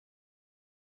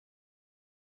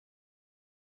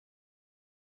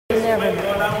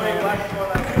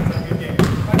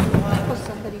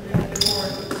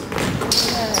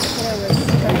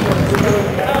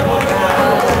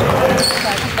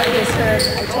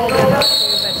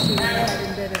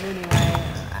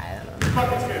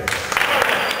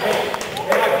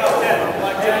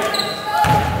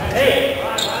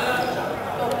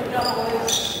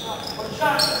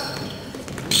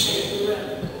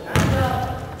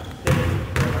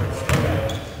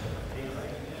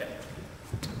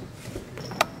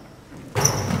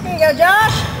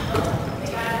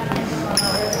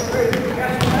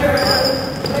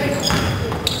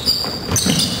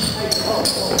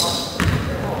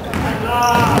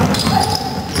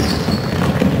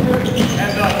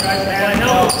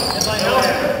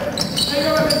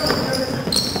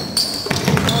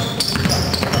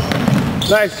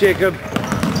Nice, Jacob.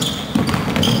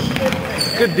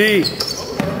 Good D.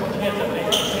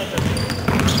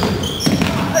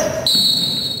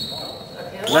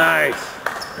 Nice.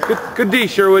 Good D,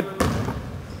 Sherwood.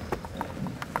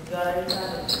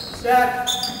 Stack.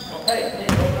 Hey,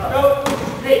 go.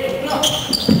 Hey, no.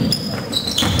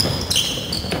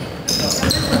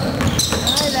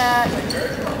 Try that.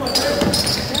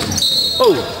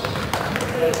 Oh.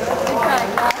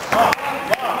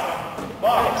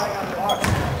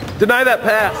 Deny that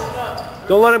pass.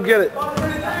 Don't let him get it. Look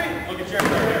at yours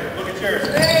right here. Look at yours.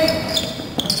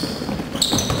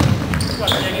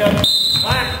 There you go.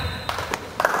 Black.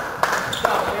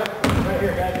 Stop. Right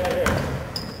here, guys. Right here.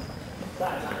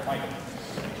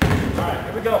 All right,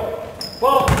 here we go.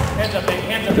 Ball. Hands up, baby.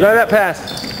 Hands up. Deny that pass.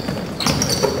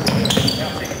 Now,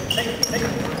 take it. Take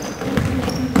it.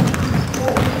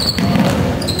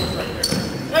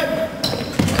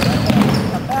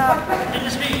 Keep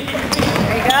your speed. Keep your speed.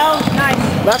 There you go.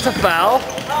 Nice. That's a foul.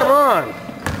 Come on.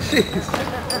 Jeez.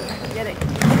 Get it.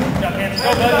 Go,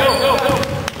 bud.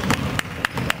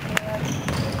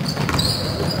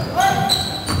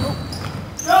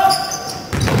 Go.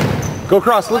 Go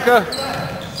across, Luca.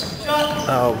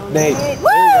 Oh, Nate. Woo!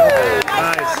 Nice.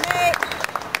 Nice. Job, Nate.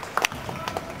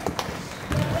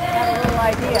 Got a little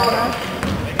idea, huh?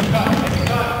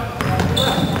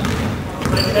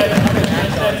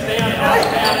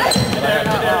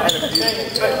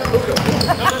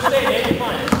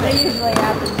 That usually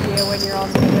happens to you when you're on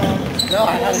the field. No, I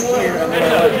had a cheer.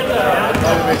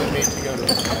 Motivated me to go to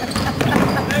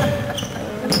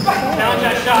Challenge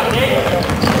that shot, Nate.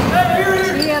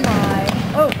 TMI.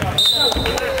 Oh.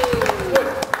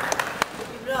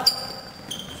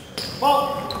 Ball.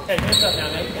 Okay, hands up now,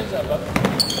 Nate. Hands up, bud.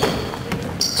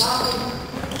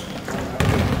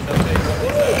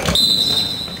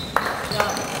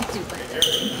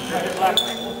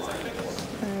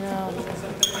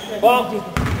 Ball.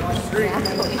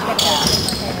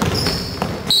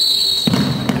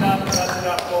 Enough, that's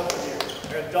enough, both of you.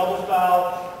 There's a double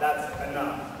foul, that's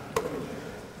enough.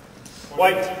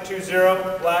 White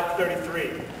 2-0, black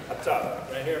 33. Up top.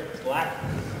 Right here, black.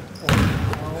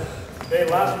 Okay,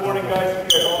 last warning, guys.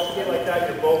 If you all skate like that,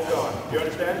 you're both gone. Do you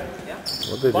understand? Yeah.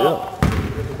 What'd they do?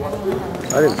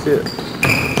 I didn't see it.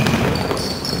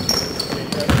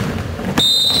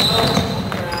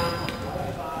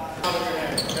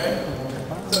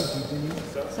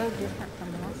 So different from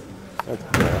us. That's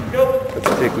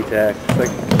ticky-tack. It's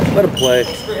like, let him play.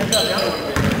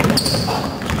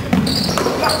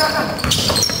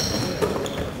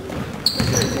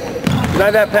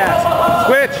 Deny that pass.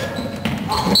 Switch.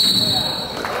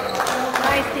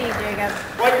 Nice team, Jacob.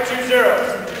 White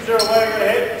 2-0. 2-0, white are going to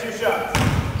hit. 2 shots.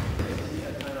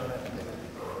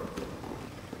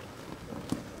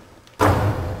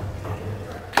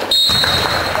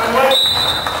 Come white.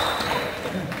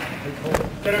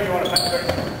 Better you want to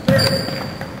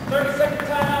 30-second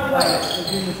timeout, white.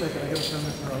 Give me a second. I got to turn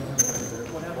this around.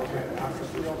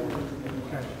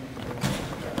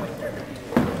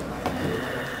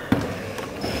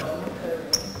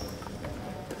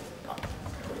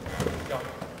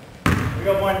 We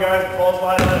got one, guys. Ball's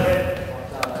wide, let it hit.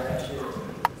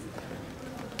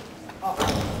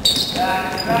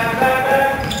 Back.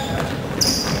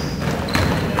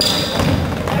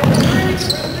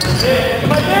 Yeah,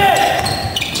 come on, yeah.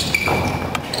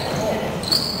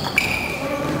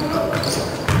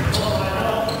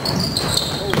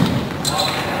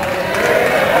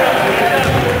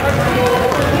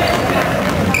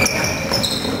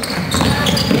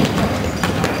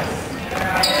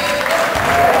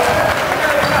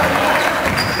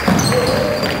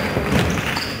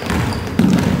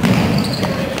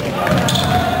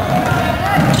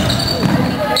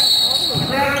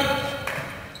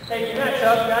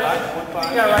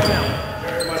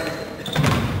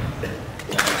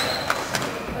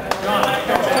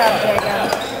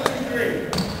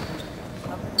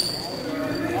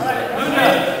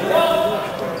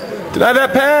 Not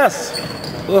that pass.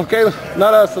 Okay,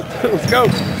 not us. Let's go.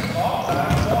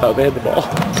 Oh, they had the ball.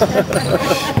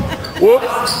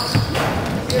 Whoops.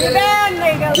 Rebound,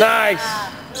 there you go. Nice.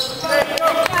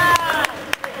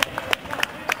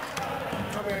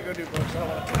 I'm gonna go do books. I don't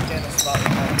want to put Candace spot.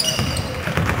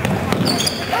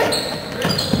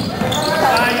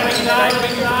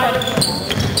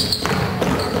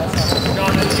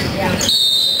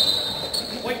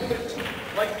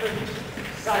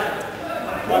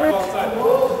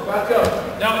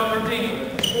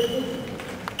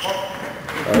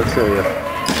 Oh, it's going to be a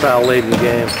foul-laden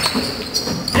game.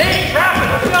 Hey, traffic,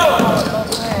 let's go!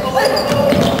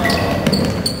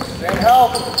 Stand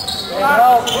help. Stand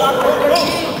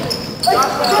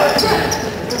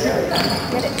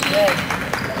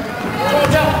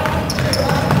help.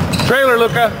 Trailer,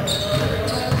 Luca.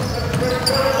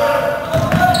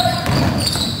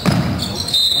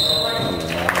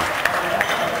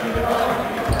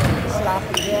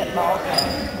 Sloppy hit ball.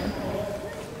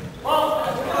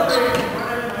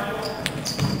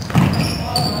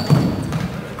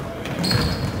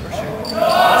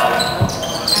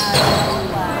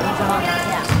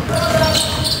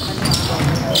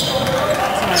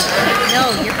 No,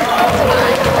 you're fine. Sometimes I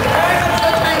have to.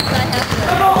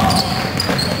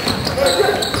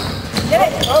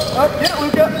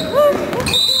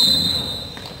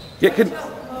 Get it!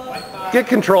 Get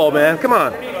control, man. Come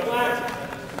on.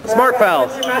 Smart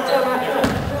fouls. Come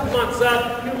on, Seth.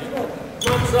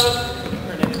 Come on, Seth.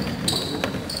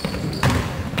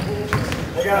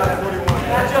 I got it, 41.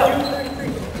 Match up.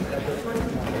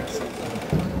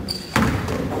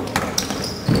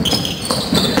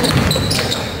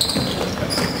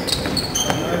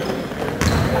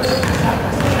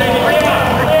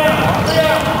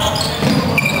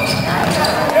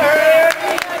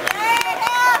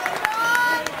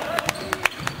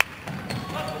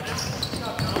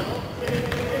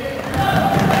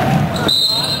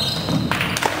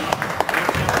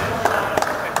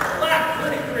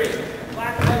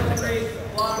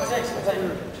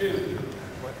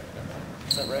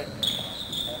 Is that right?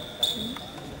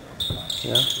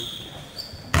 Yeah.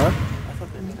 Huh? I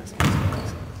thought they did this.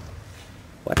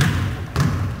 What?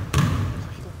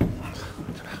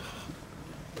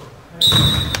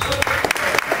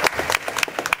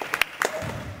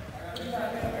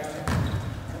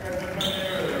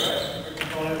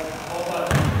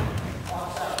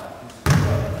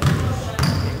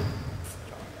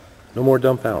 No more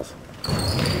dumb fouls.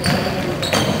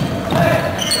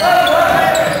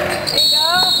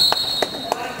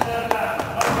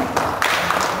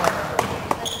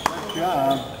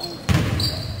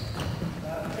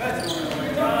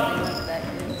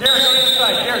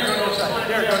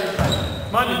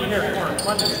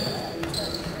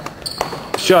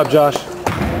 Good job, Josh.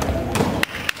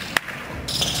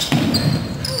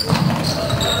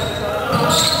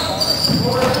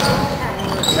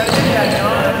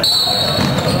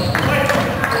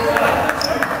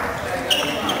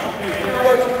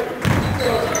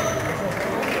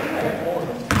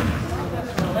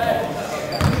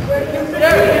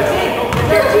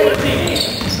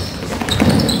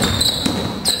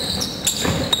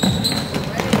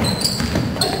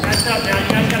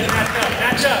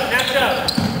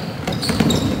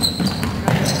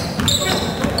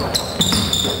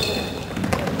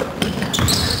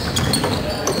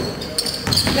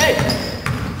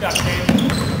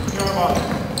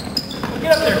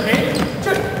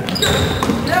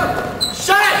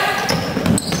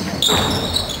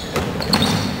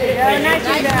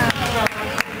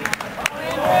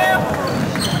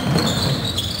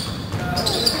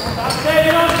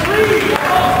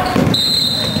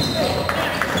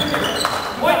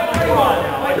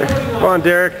 Come on,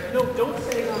 Derek.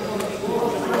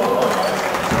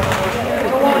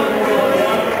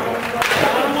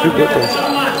 Two good ones.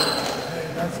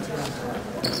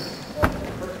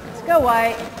 Let's go,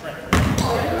 White.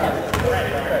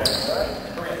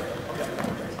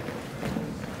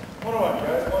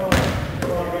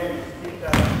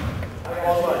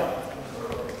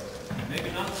 Maybe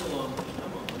not so long.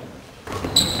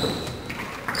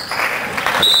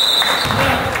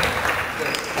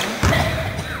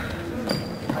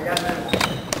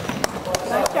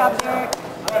 Nice job, Derek.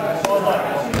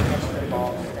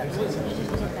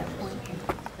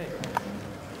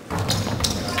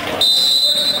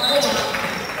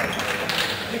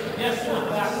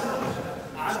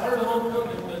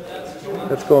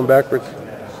 That's going backwards.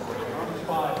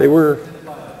 They were. I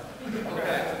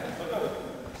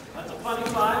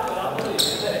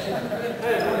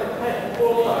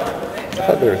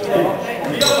thought there were three.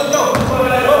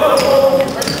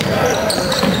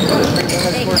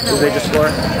 Did they just score?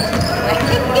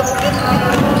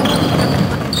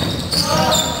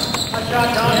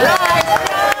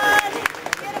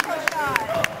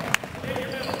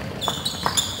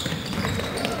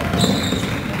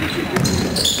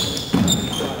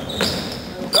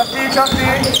 Chunky.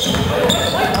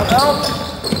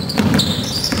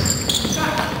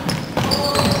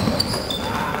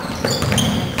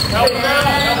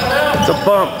 It's a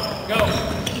bump.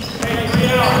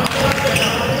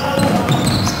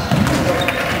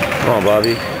 Come on,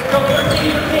 Bobby. Good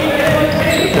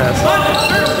pass.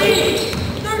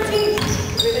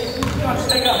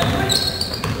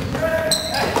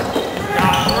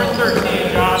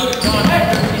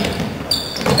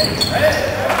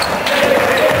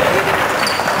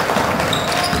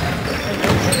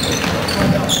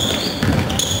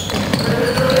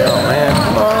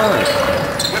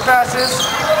 Passes.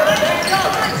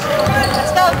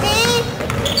 Let's go, T.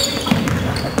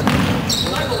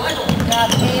 Good job,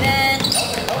 Hayden.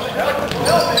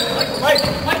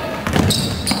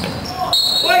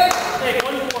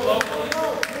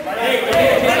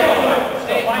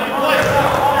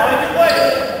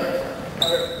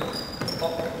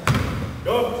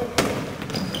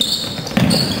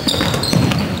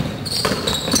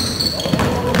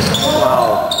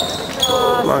 Wow.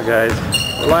 Come on, guys.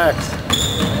 Relax.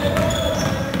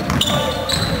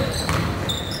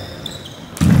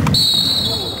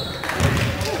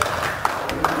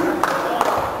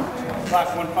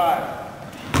 Last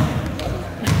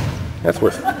 1-5. That's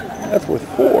worth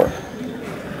 4.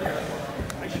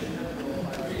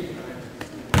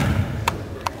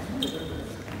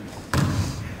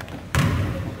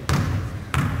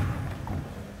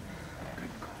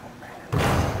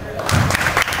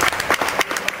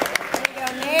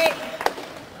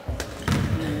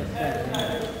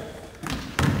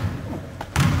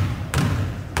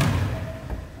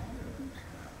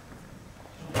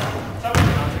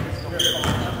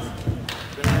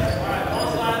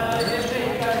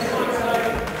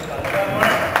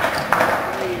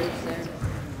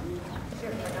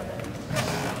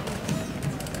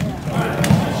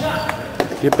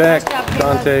 Get back,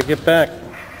 Dante, get back. There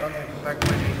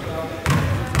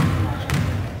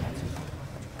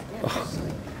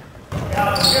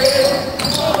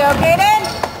you go, Hayden.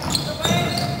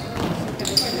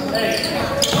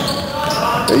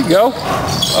 There you go.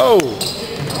 Oh.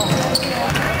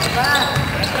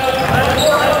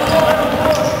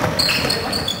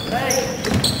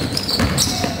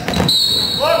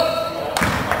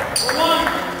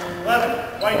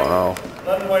 Wow.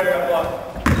 11 white got blocked.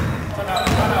 Time out.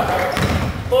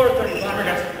 Forward 30. Timer,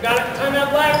 guys. You got it. Time out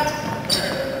black.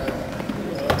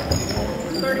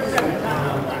 30 seconds. Time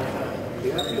out black.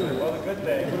 Well, the good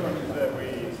thing is that we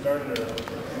started early.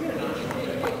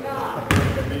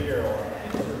 Could be here a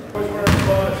while.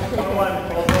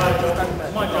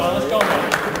 Come on, John. Let's go,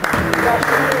 man.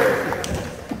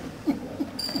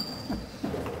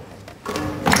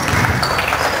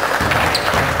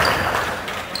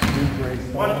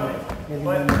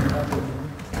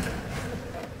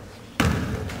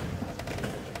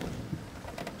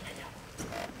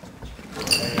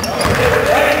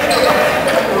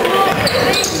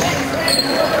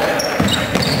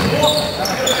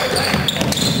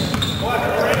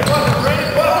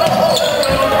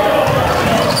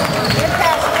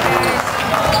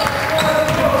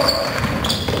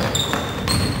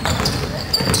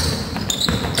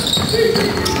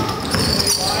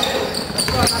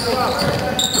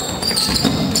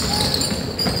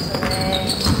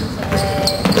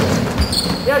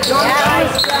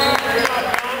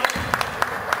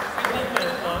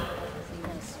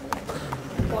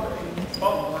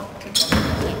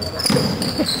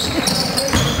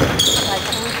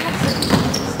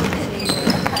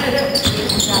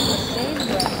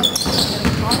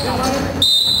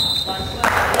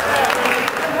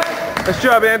 Nice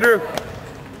job, Andrew.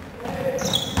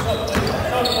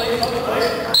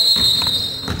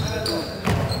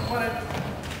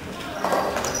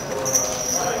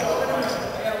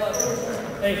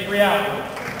 Hey, 3 out.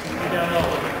 3 down low.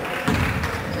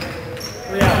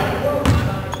 3 out.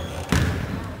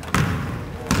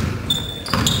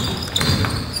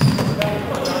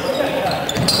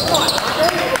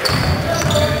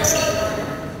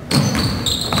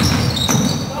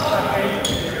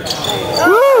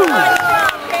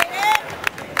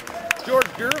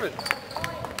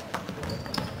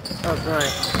 That was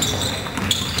nice.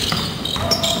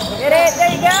 Get it,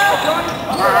 there you go.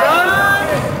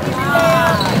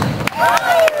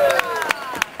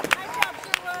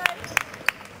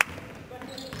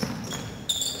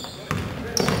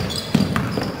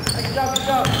 Good job. Good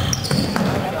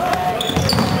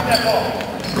job.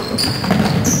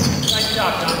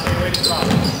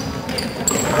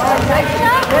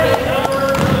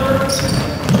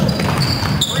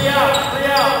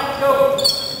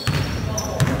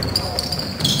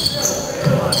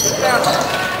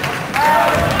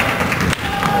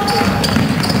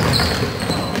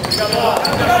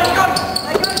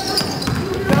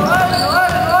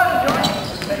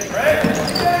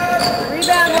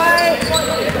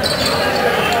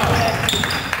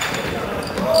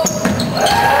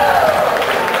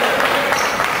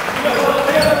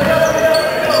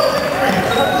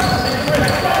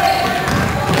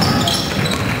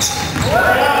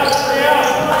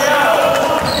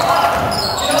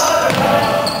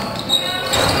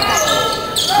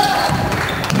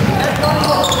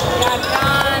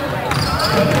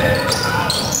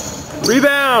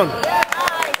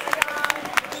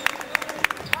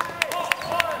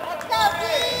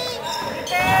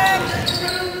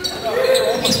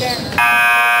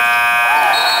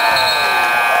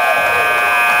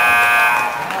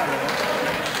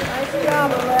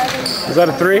 Is that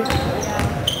a 3? Who's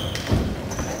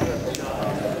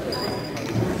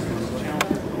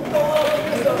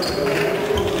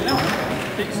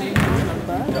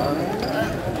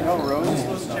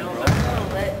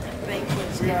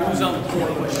on the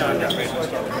court? What shot got ready to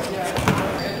start?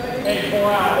 Hey,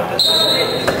 4 out.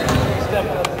 Step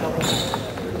up.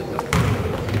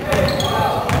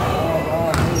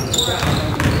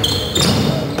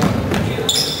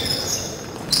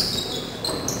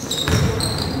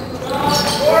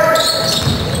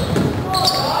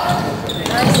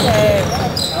 Nice save.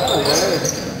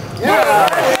 Yeah.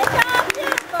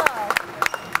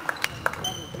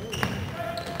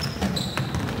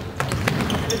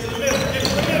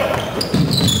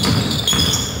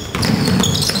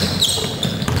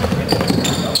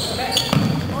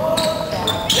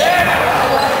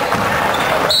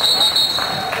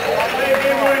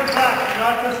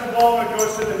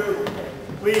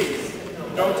 Please,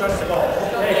 don't touch the ball.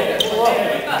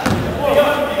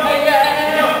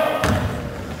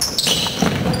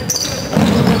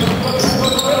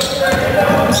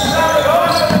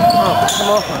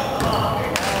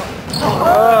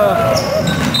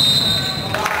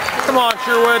 Come on,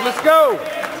 Sherwood, let's go.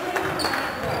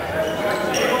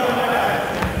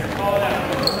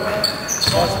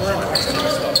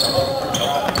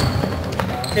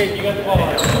 Okay, you got the ball.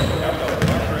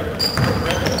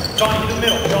 John in the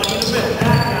middle. John in the middle.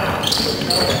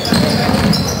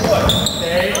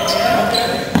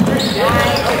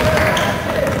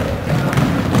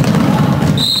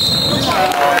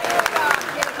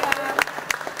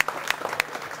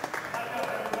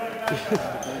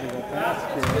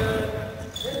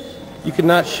 You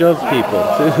cannot shove people,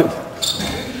 too.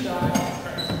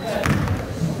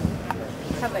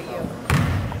 How about you?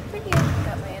 Pretty good.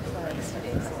 Got my influence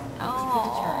today.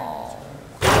 Oh.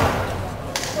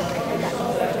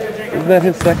 Isn't that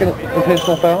his second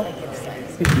intentional foul?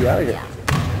 He should be out of here.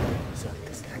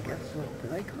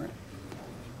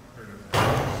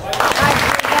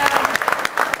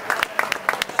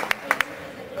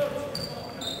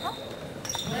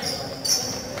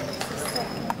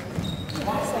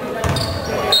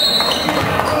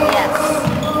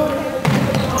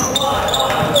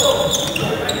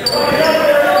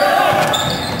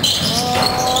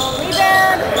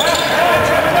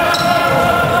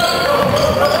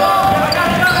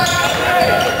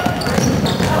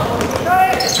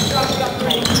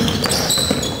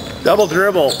 Double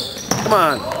dribble. Come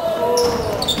on.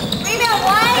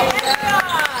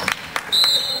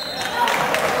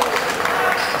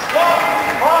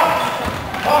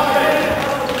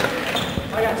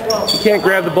 You can't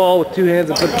grab the ball with 2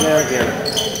 hands and put it down again.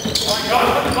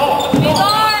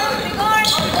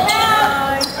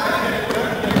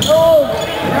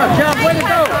 Way to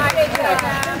go.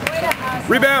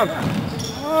 Rebound.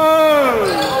 Oh,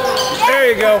 there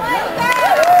you go.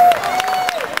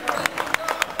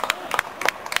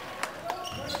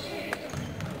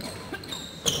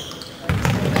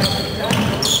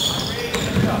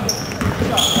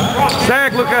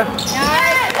 Sag, Luca.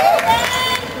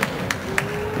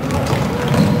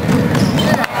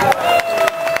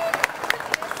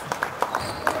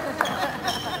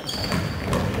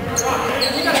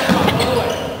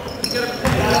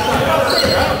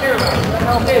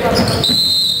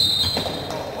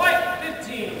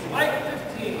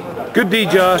 Good D,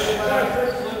 Josh.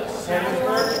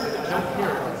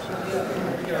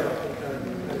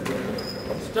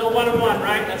 Still 1-1,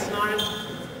 right? That's 9.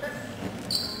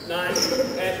 9.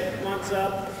 Okay, once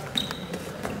up.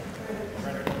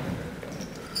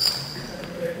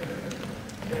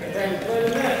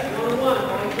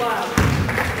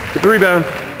 Get the rebound.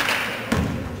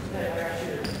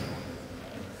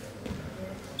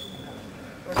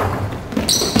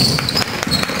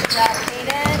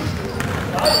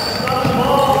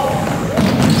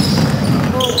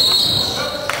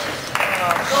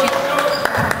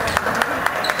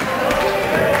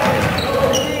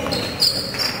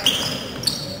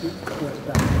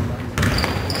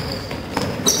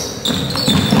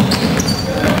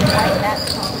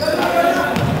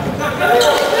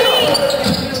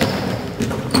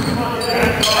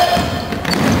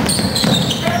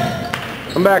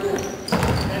 Come back.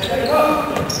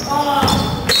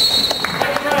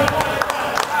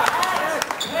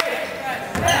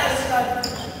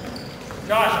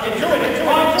 Josh, get to it. Come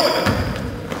on, to it.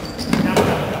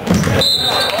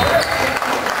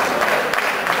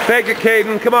 Take it,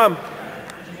 Caden. Come on.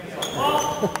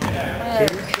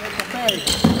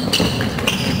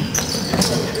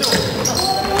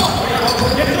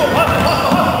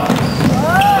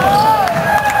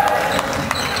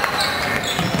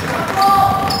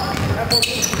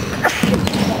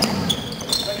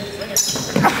 He's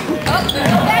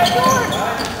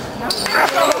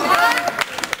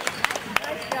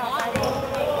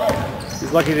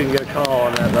lucky he didn't get a call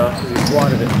on that though, because he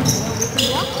swatted it.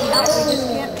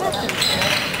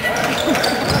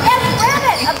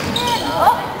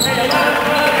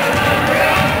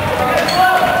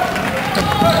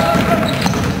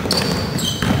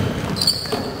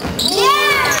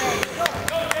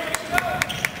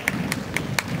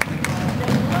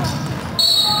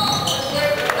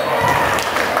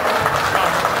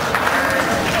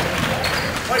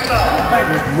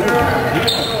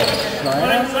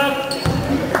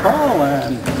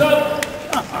 Calling.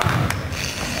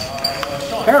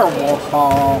 Terrible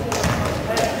call.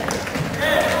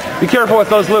 Be careful with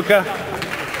those, Luca.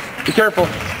 Be careful.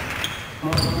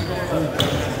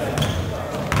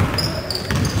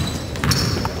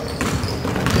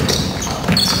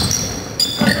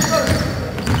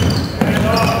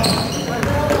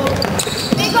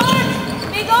 Big arms!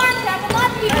 Big arms! Have them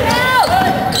up! Keep it out!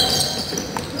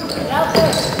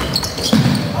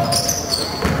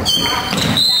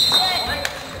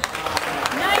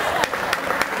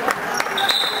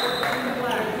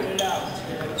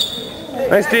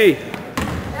 Nice D.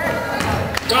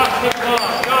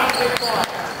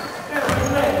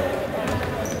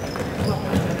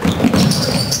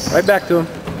 Right back to him.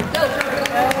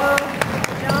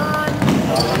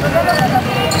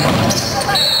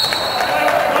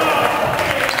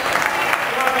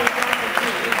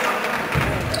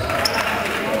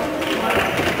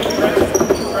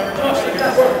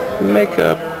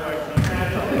 Makeup.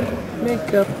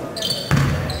 Makeup.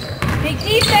 Big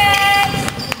defense!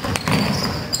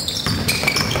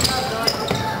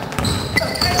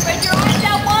 Spread your arms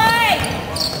out wide!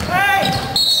 Hey!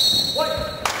 Woo-hoo!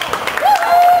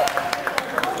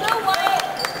 Go wide!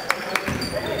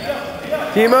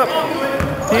 Team up.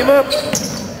 Team up.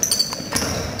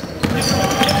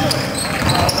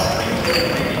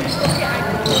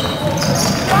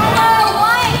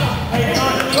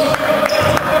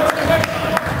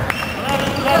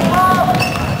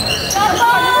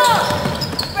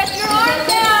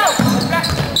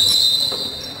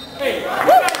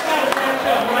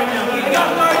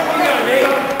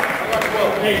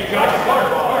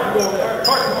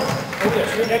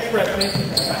 Next press, man.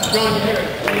 John, you hear it.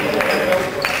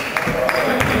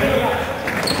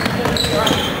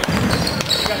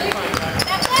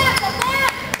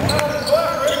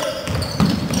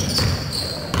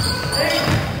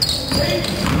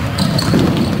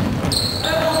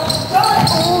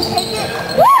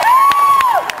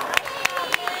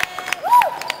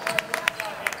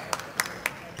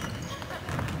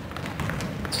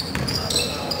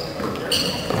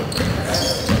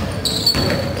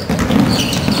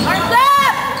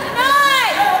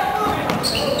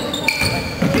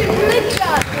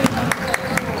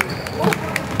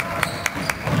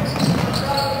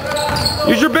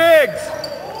 Use your bigs.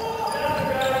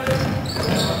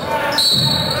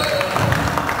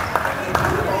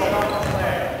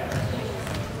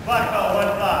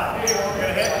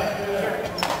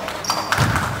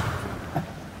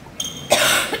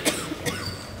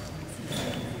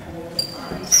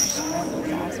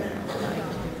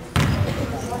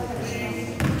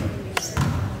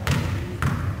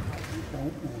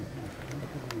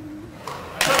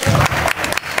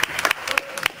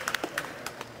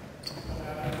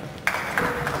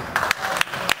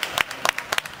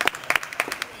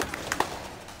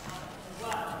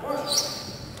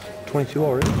 $22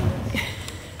 already?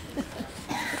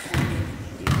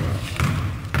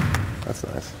 That's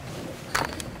nice.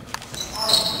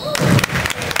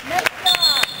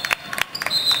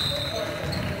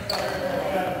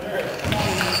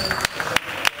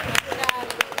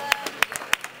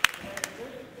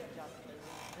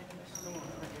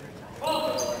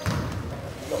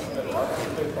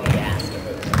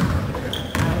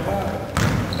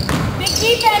 Big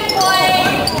defense,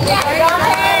 boys! Yeah, got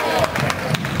it!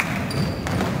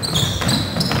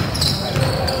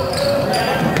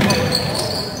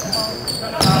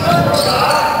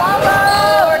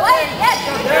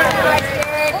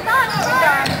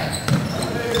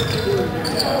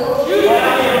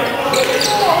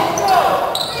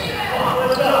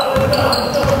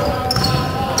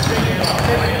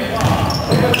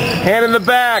 Hand in the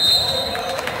back.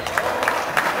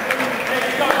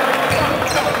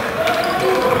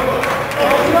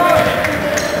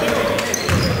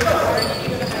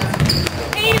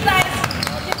 Hey, you guys.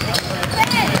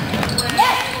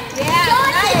 Yes. Yeah.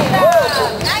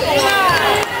 Nice.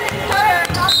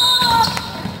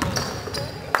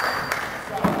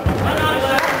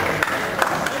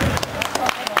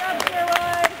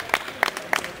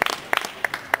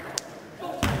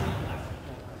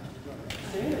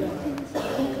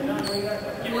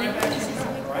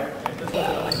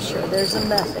 There's a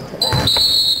method to that.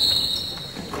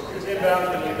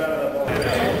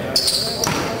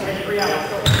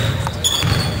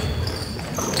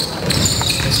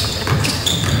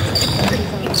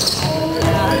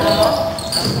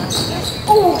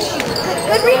 Oh, shoot.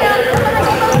 Good rebound. Come on, come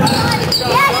on, come on.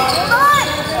 Yes, come on.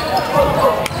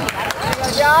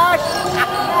 Josh.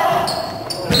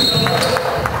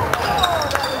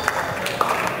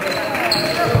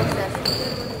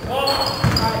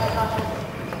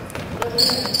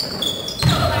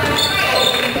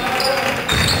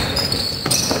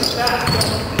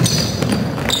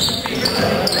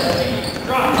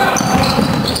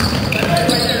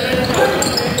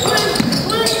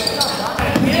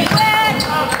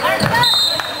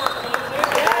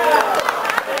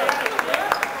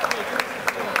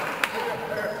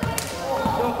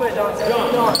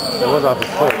 It was off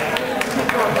his foot.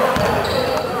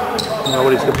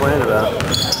 Nobody's complaining about.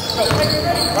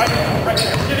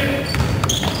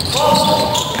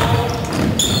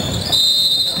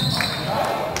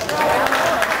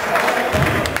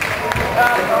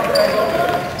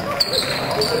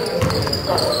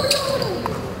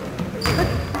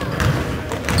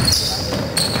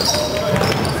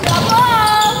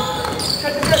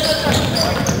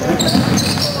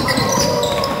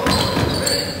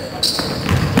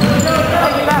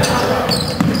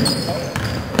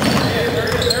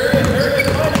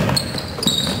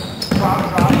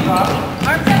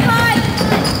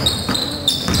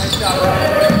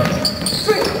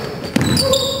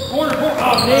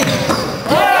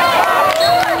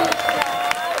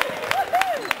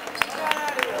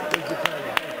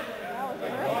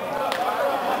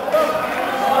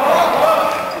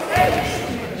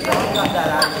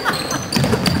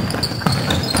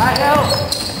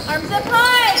 Arms up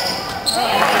high!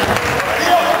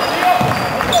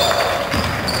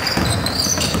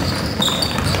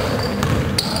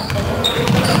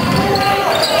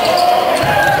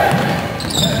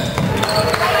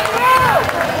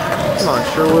 Come on,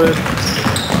 Sherwood.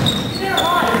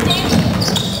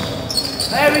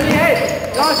 Hey,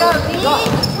 go, go!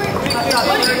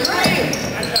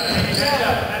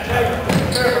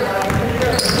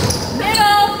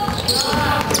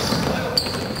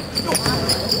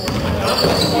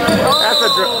 That's a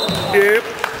drop. Yep.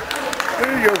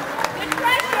 There you go.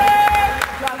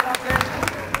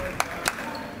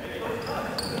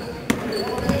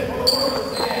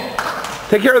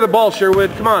 Take care of the ball,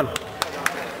 Sherwood. Come on.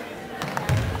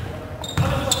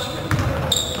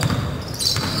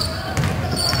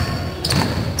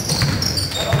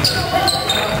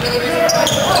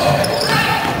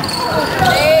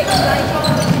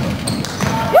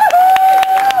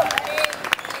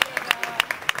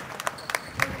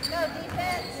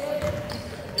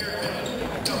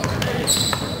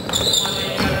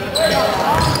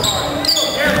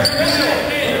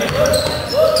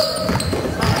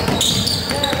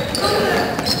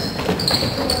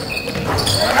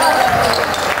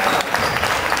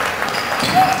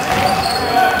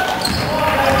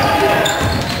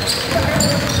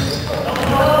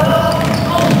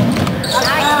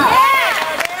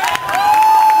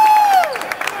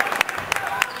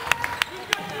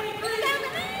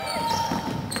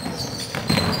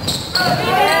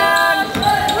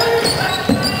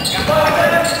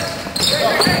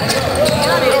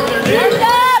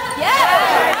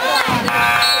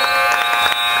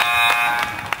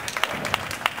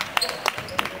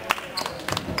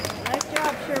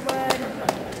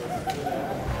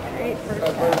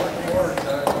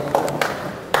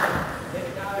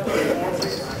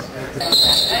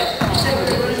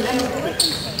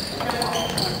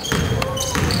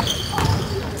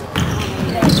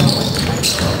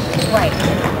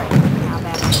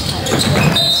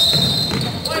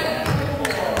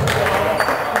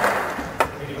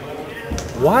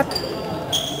 What?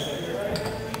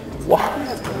 What?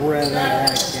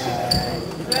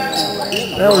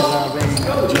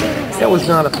 That was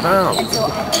not a foul.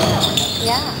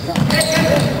 Yeah.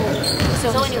 So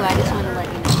anyway, I just want to let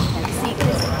you know. See,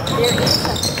 because there is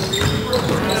something.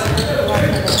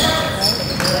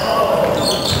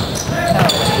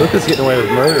 Luca's getting away with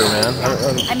murder, man.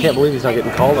 I can't believe he's not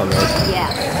getting called on this. Yeah.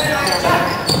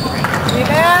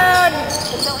 Rebound!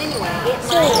 So anyway, it's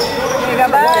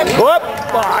rebound. Whoop!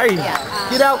 Bye!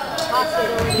 Get out!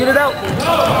 Get it out!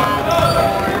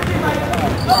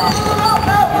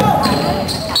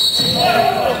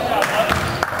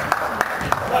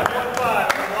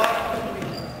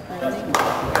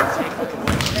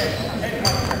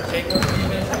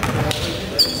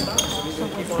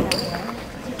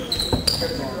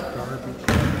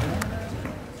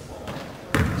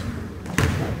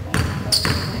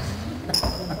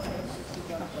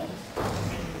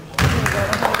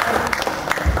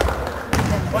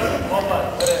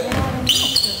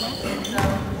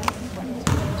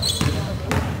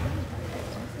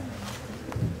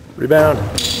 Rebound.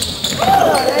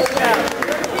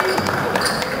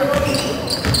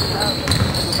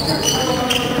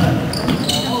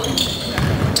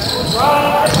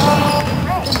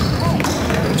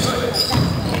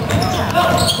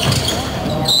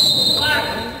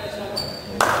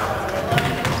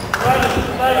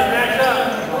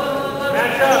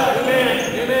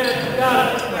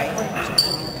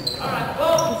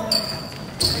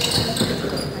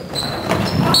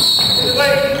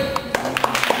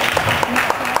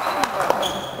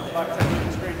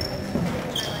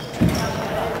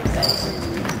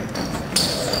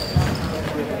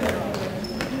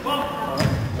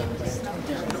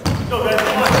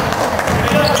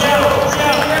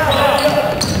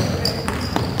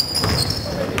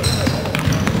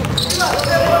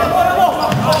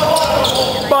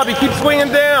 Bobby, keep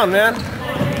swinging down, man.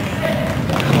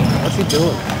 What's he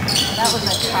doing? That was a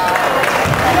foul.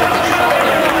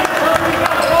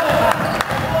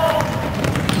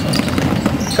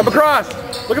 Come across.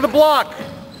 Look at the block.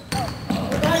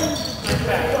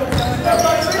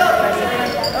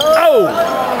 Oh!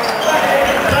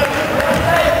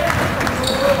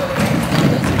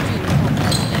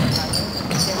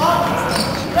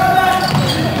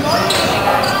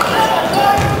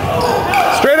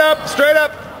 Straight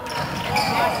up.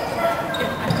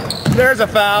 There's a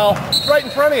foul. Right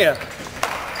in front of you.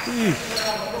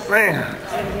 Jeez. Man.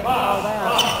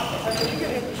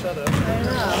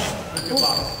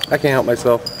 I can't help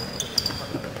myself.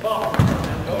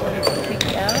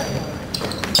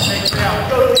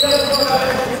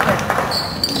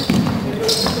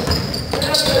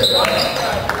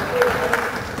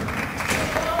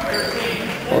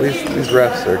 Well, these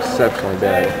refs are exceptionally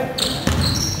bad.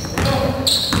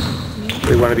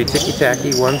 They want to be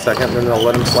ticky-tacky 1 second, then they'll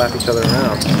let them slap each other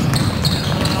around.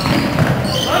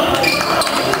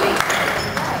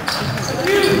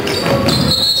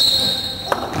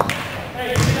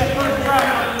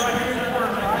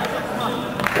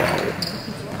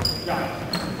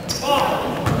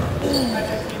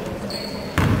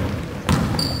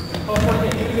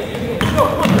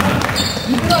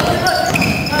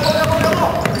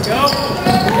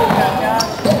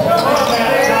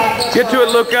 Get to it,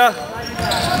 Luca.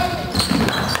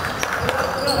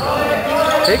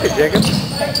 Take it, Jacob.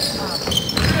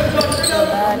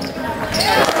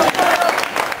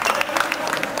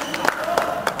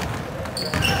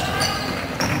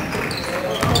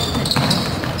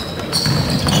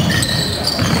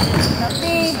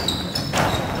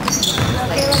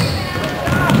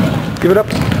 Give it up.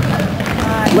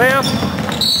 Layup.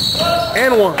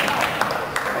 And one.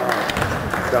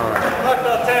 Done. Left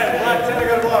out 10. Left 10, I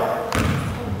got a block.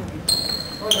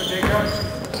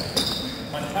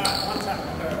 One tap.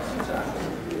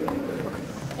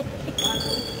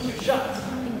 Two shots.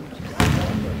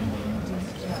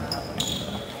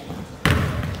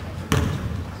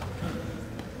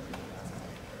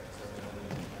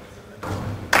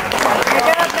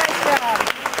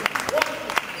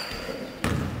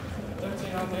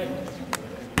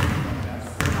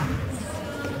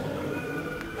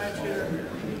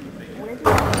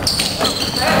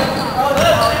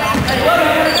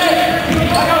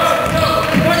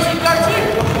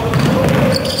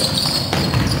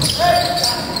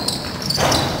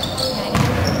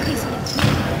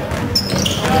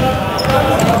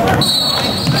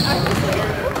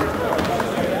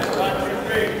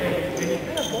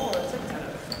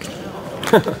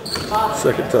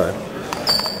 Second time.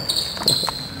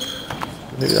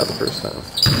 Maybe not the first time.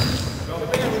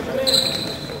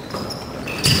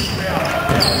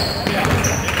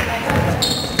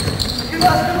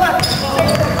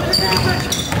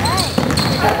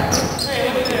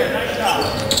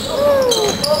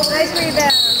 Nice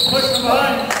rebound. Push the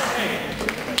line.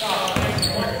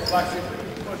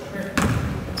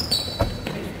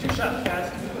 Two shots, guys.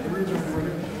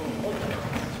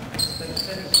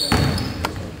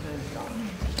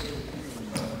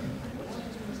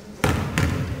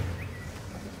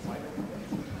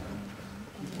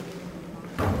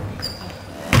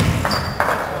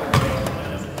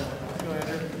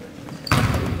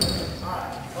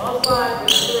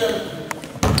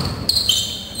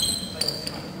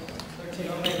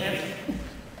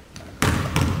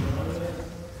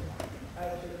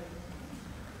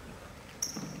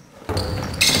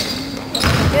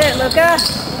 Good, Luca.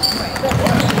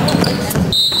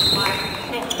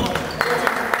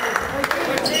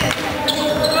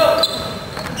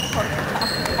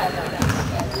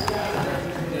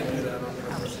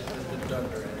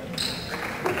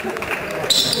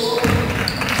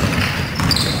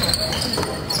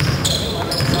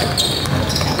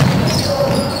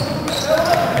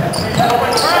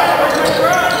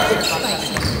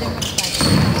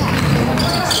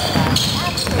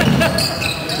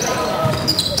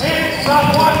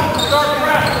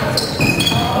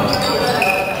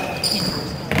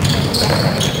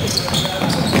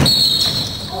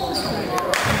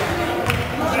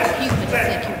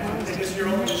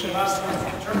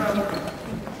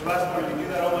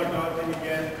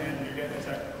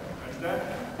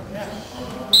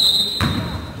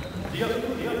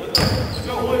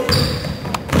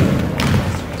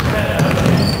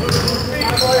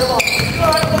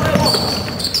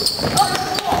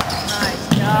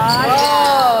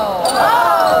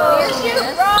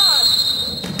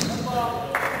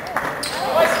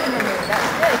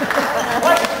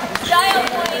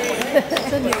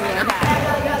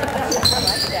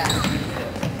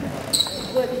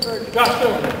 Josh, go.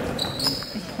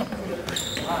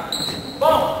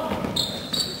 Boom.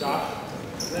 Josh.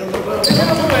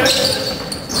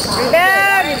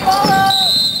 Rebound. Follow.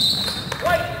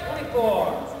 White, 24.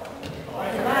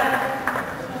 Time out.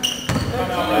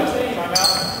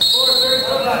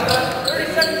 30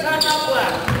 second timeout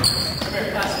left. Come here,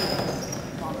 pass it.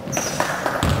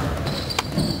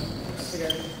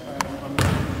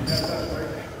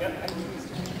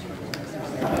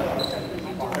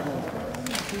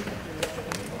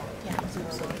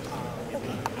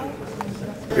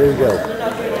 Here we go. It's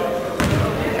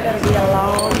gonna be a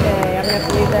long day. I'm gonna have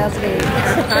to leave last week.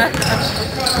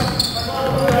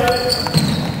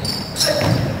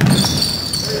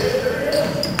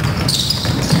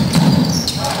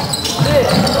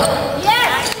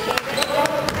 Yes!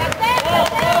 That's it!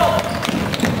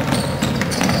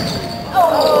 Oh!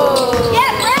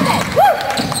 Yes, grab it! Woo!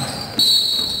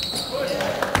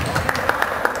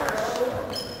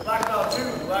 Black belt 2,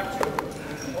 black 2.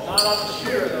 Not off the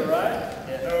shear though, right?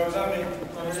 Yeah. No, it was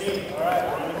underneath. All right.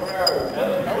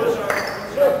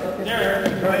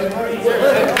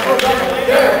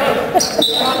 There.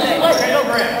 Okay, no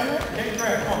grab. Take a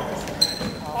grab, come on.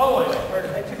 All the way.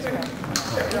 Alright, here we go.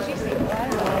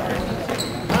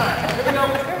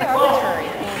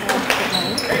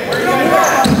 Hey, where are you guys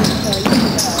at?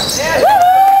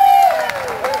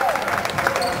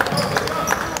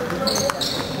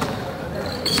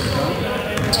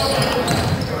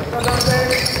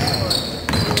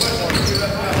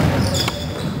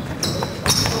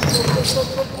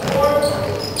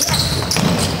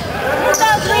 Who's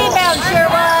those rebounds,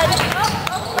 Sherwood?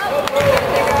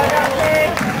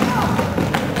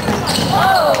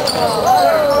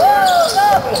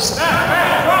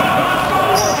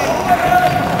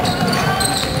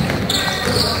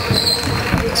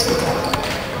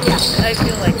 Yeah, I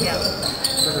feel like, yeah.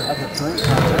 Better have a drink.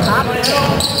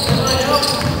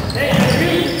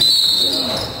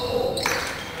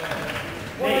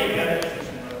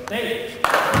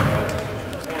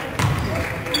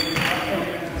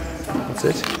 That's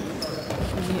it.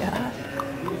 Yeah.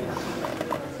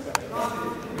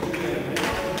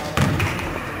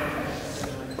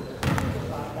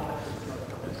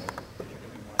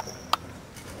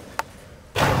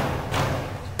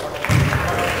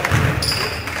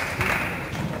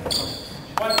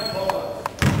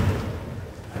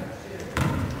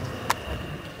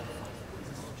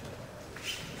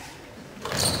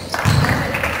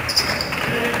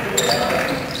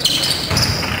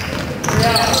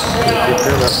 Take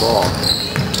care of that ball.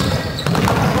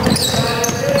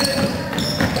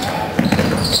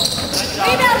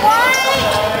 Rebound, White!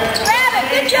 Grab it!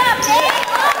 Good job, Nate!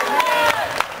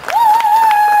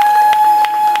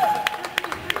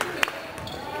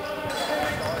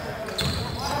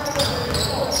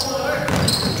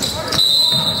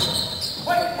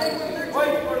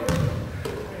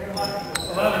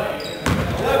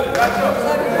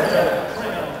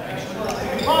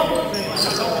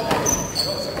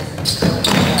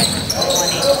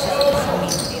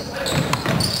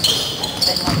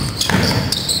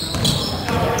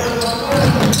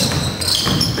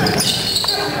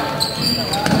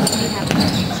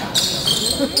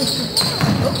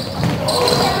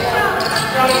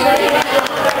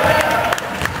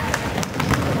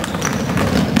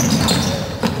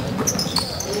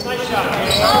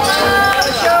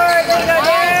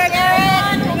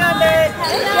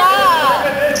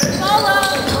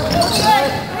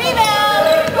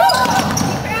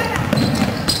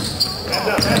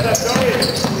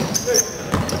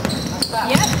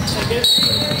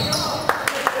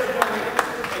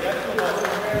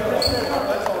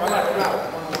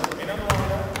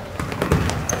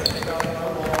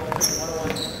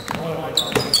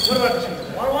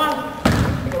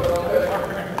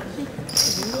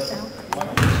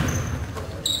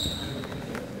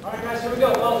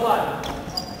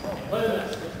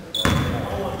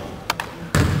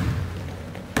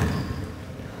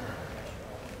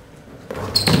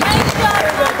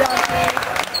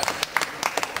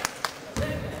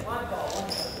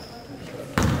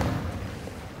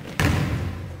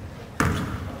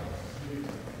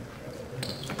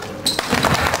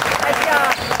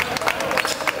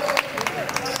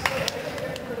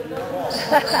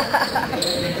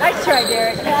 Nice try,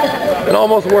 Derek. It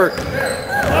almost worked.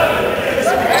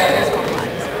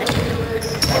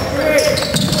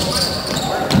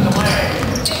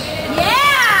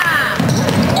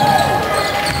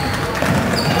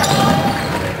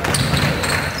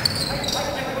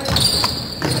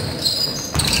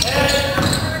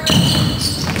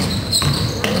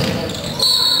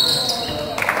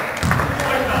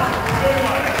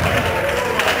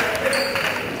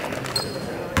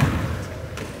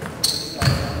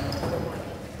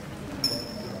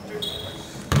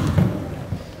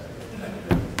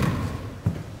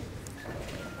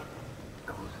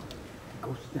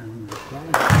 down the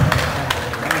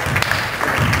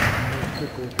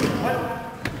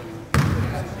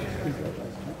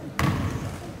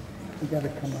you gotta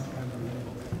come up on the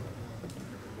middle.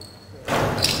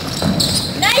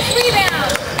 Nice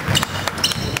rebound!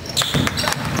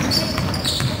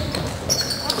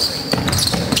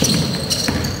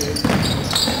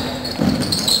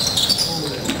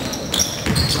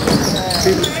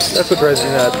 See, that's what drives me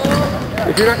nuts.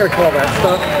 If you're not going to call that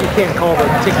stuff, you can't call the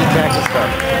ticky-tacky stuff.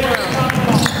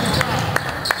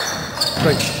 It's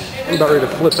like, I'm about ready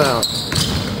to flip out.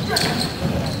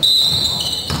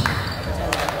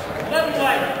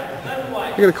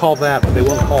 You're going to call that, but they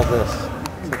won't call this.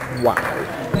 It's like, wow.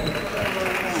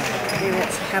 Maybe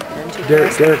it's happening too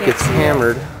Derek fast, I can't gets see it.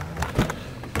 hammered.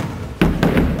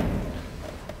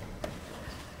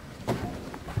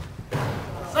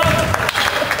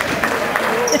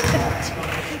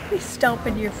 He's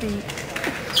stomping your feet.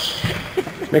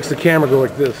 Makes the camera go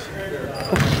like this.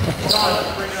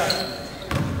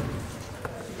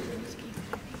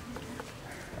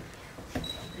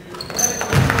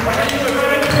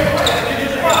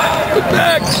 Put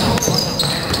back!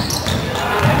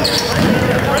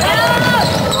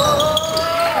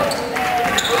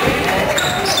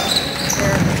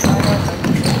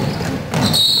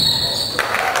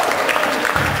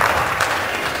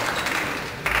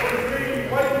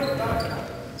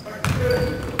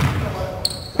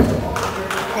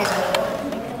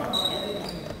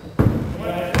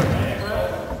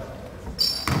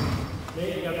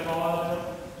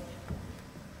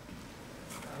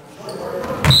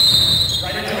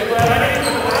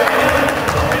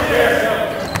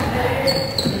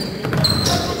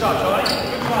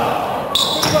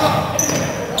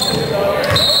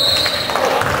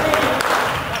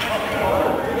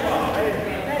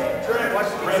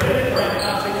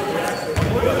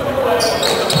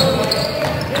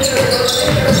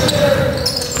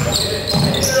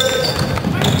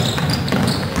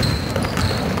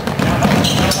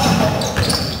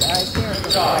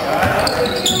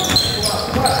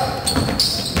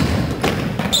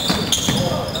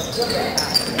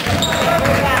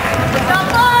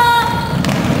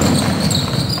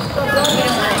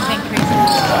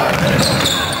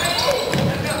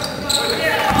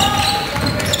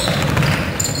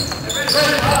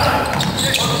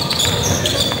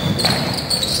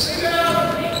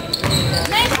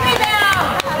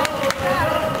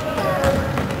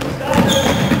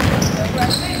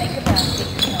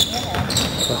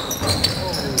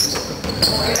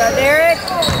 Derek.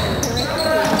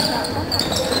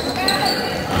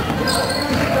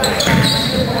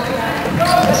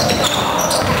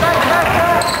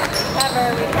 Recover.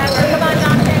 Come on,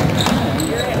 Jonathan.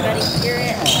 You're it, buddy. You're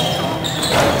it.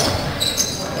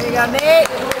 There you go, Nate.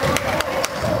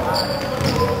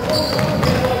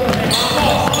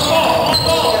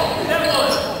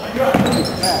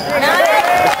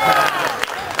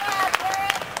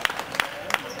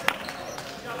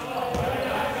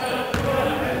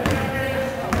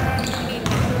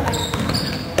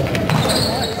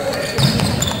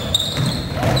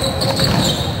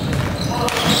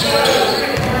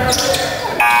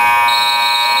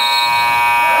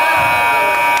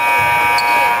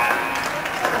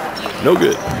 No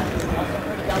good.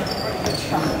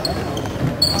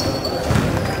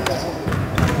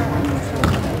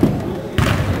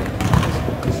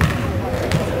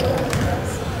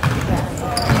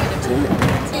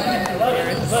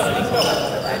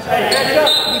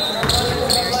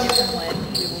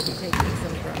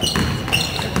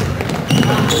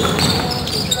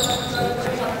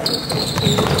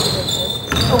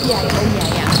 Oh yeah.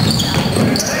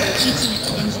 Teaching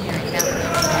engineering,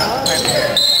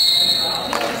 department.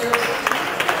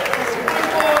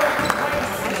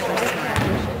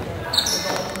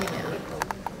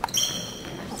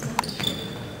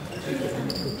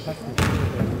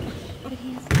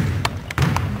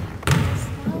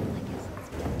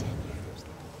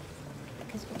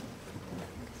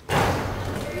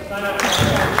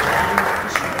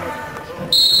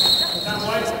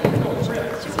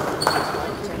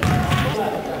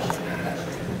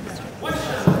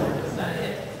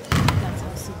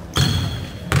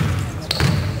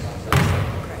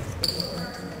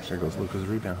 There goes Luca's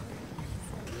rebound.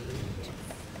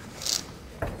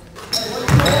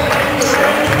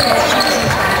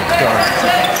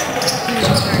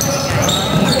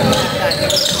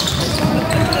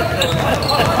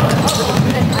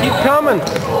 Keep coming.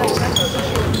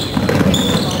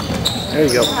 There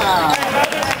you go.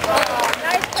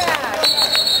 Nice pass.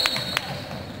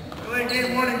 Delay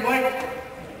game warning, Blake.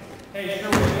 Hey,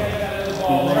 Sherwood, you guys got the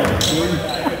ball.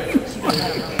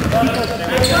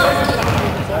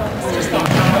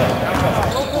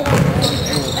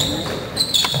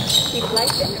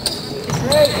 Good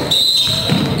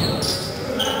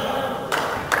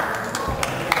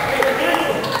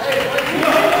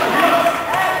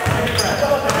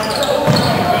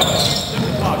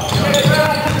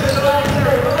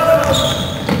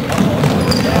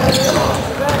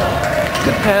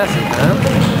passing, man.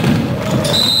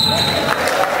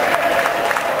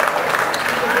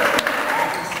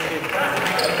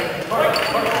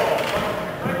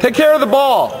 Take care of the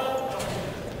ball.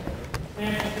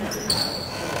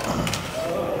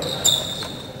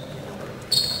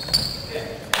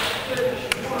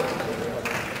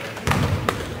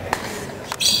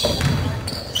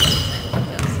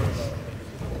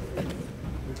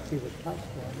 See the top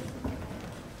one.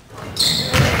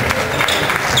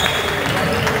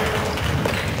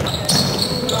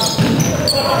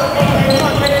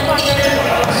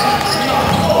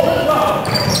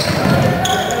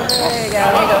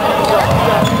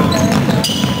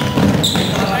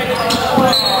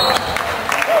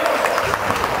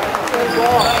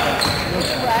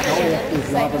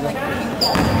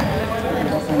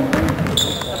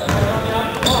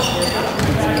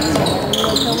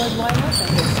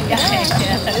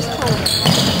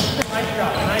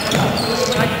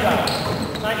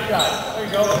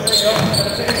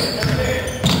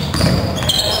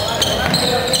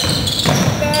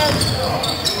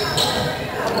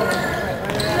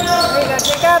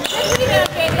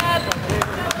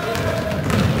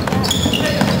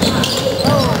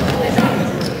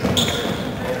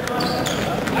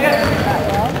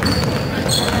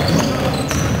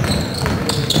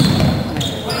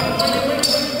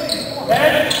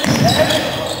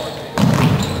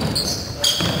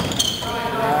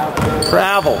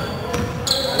 Travel.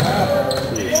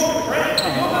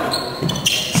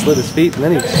 Slid his feet and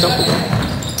then he shuffled them.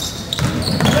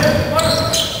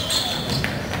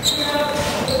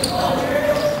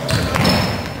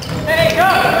 Hey, go!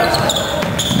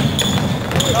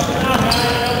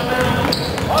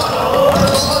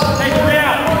 Hey, 3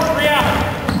 out.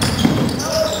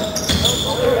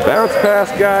 Bounce pass,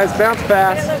 guys. Bounce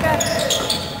pass.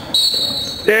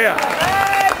 Yeah.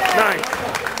 Nice.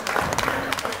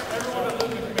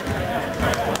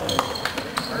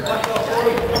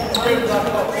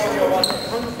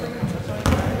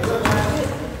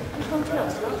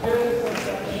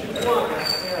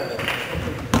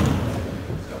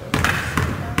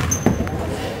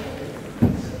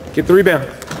 Get the rebound.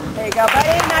 There you go, buddy.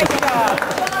 Nice job.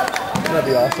 That'd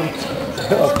be awesome.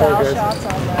 Oh, poor Foul guys. shots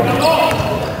on that.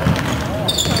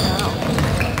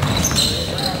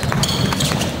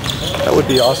 That would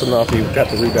be awesome though if you got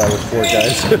the rebound with 4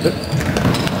 guys. I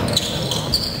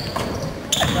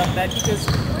love that because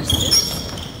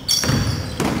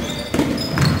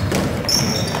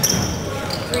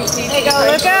there you go,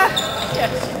 Luca.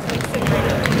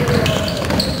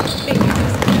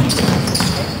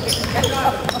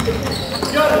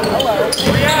 Hello.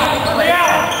 3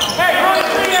 out. Hey, run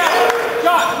 3 out.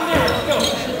 Josh, come here. Let's go.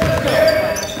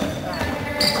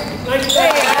 Nice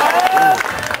play.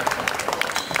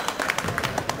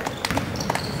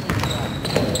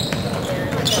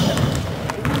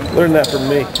 Learn that from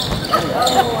me.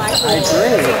 I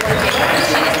agree.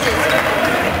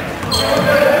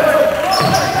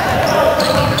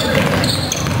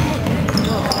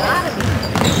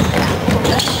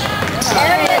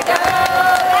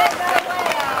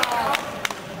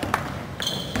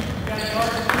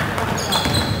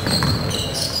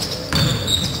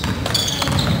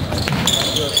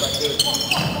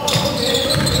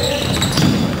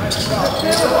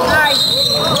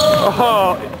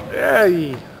 Oh,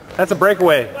 hey, that's a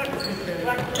breakaway.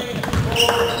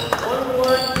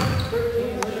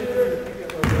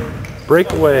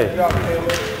 Breakaway.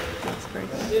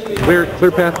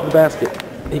 Clear path to the basket.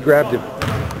 He grabbed him.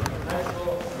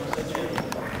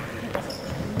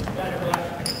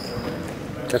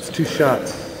 That's 2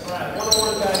 shots.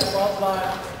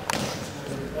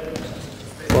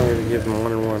 As long as he gives him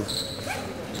 1 and 1.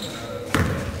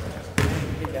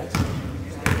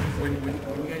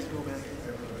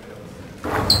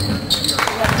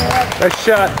 Nice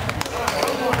shot.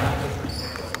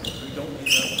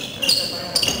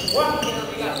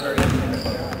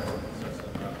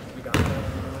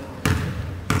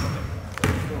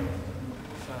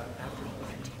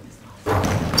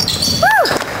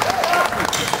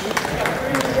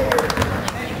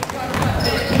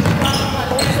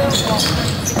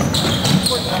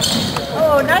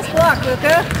 Oh, nice block,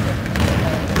 Luca.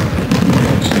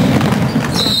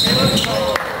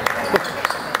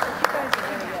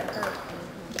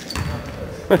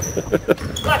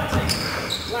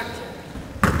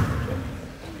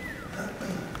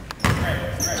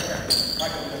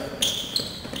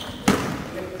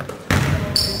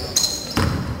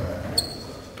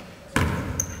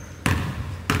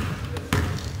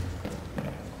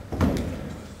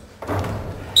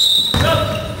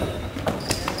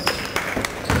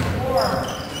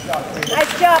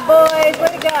 job, boys. Way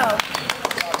to go.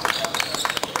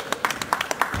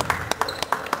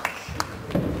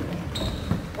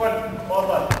 One, ball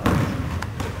five.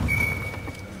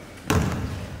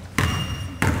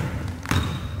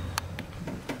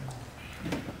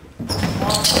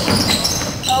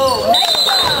 Oh, nice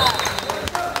job.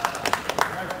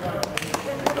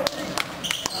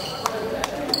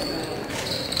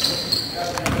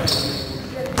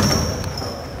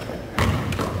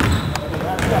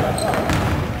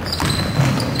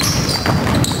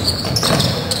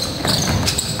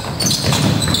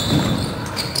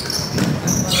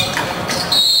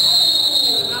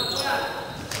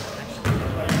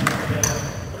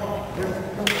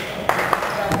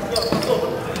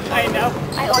 I know.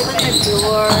 I opened the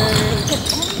door.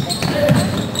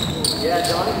 Yeah,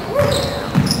 Johnny.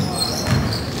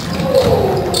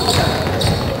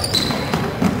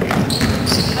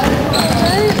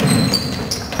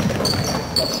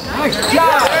 Nice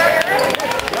job!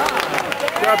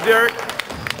 Good job, Derek.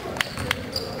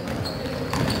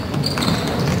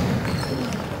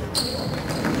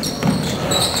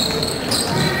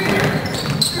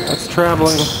 That's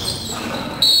traveling.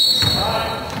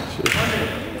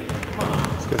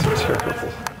 These guys are terrible.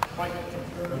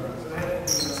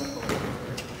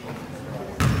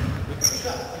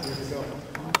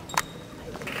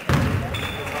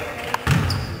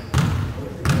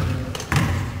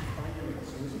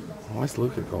 Why is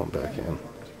Luca going back in?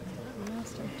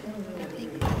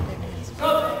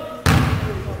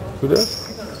 Who does?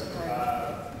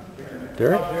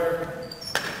 Derek?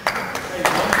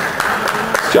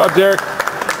 Good job, Derek.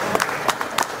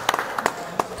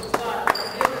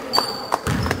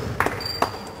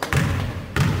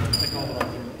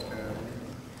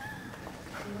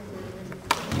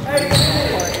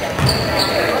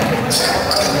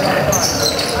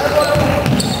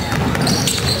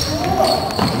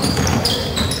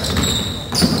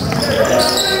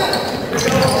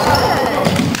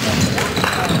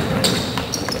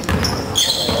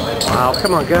 Wow,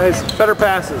 come on guys, better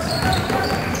passes.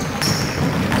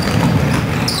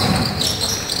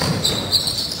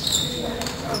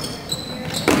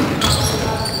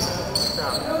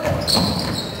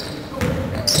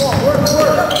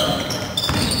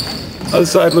 Other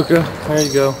side, Luca. There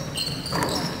you go.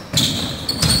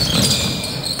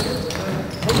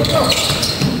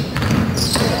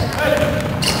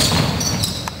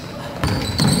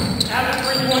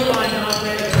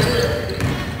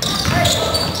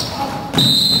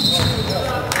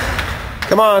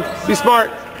 Come on, be smart.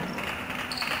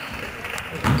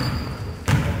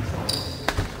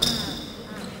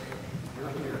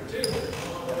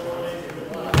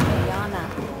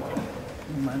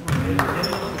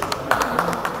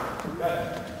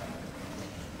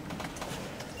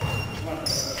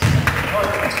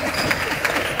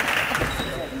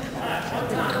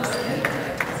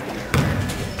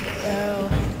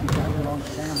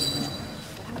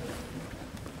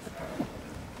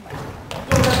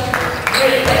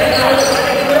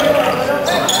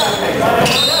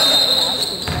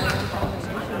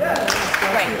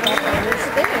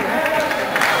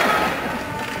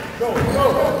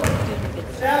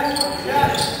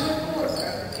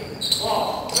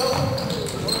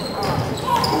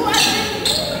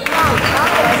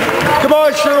 Come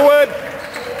on, Sherwood.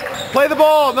 Play the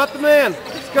ball, not the man.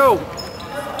 Let's go.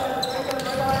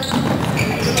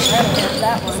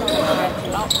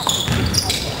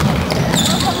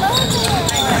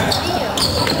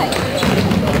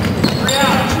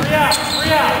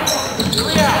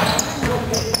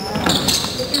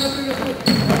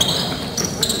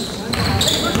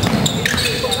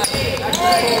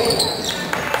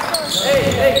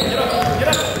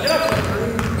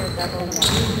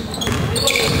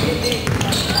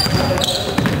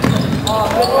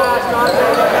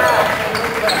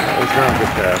 It's not a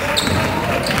good pass.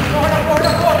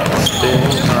 Spin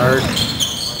hard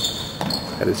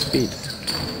at his feet.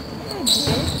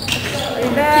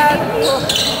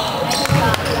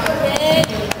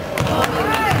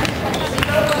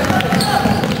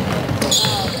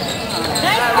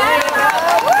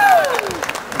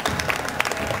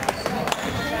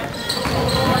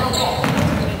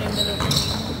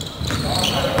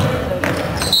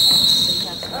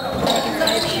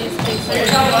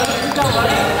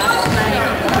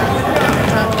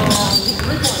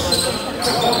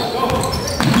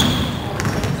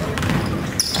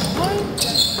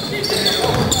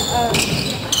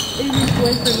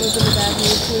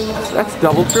 That's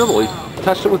double dribble. He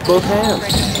touched it with both hands.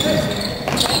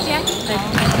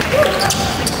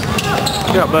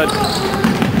 Yeah, bud.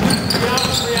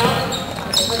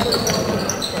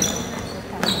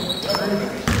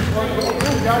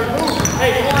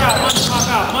 Hey, out, Munch, pop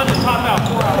out, Munch, pop out,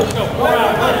 4 out, let's go, 4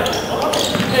 out, Munch.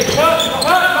 Hey, cut.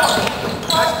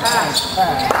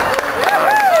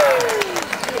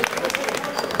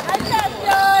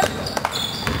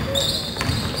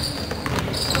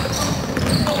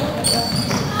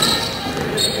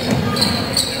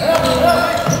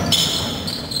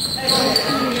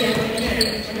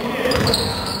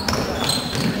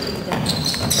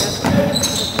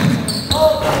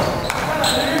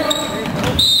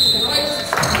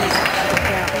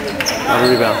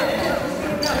 Rebound.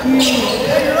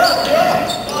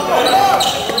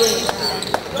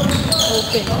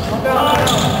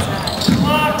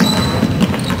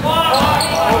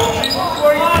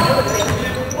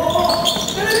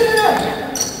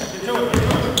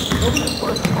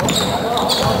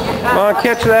 Come on,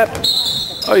 catch that.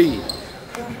 Oy.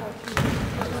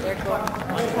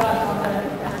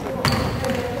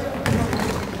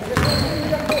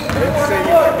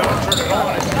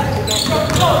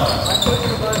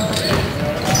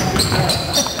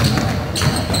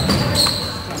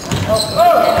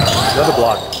 Another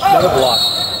block. Another block.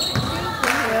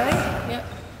 Really? Yep.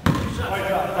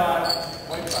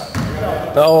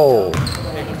 Oh.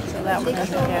 So that one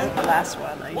doesn't count. The last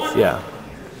one. Yeah.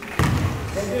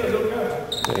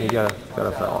 Yeah, you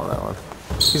gotta foul on that one.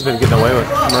 He's been getting away with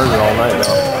murder all night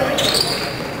though.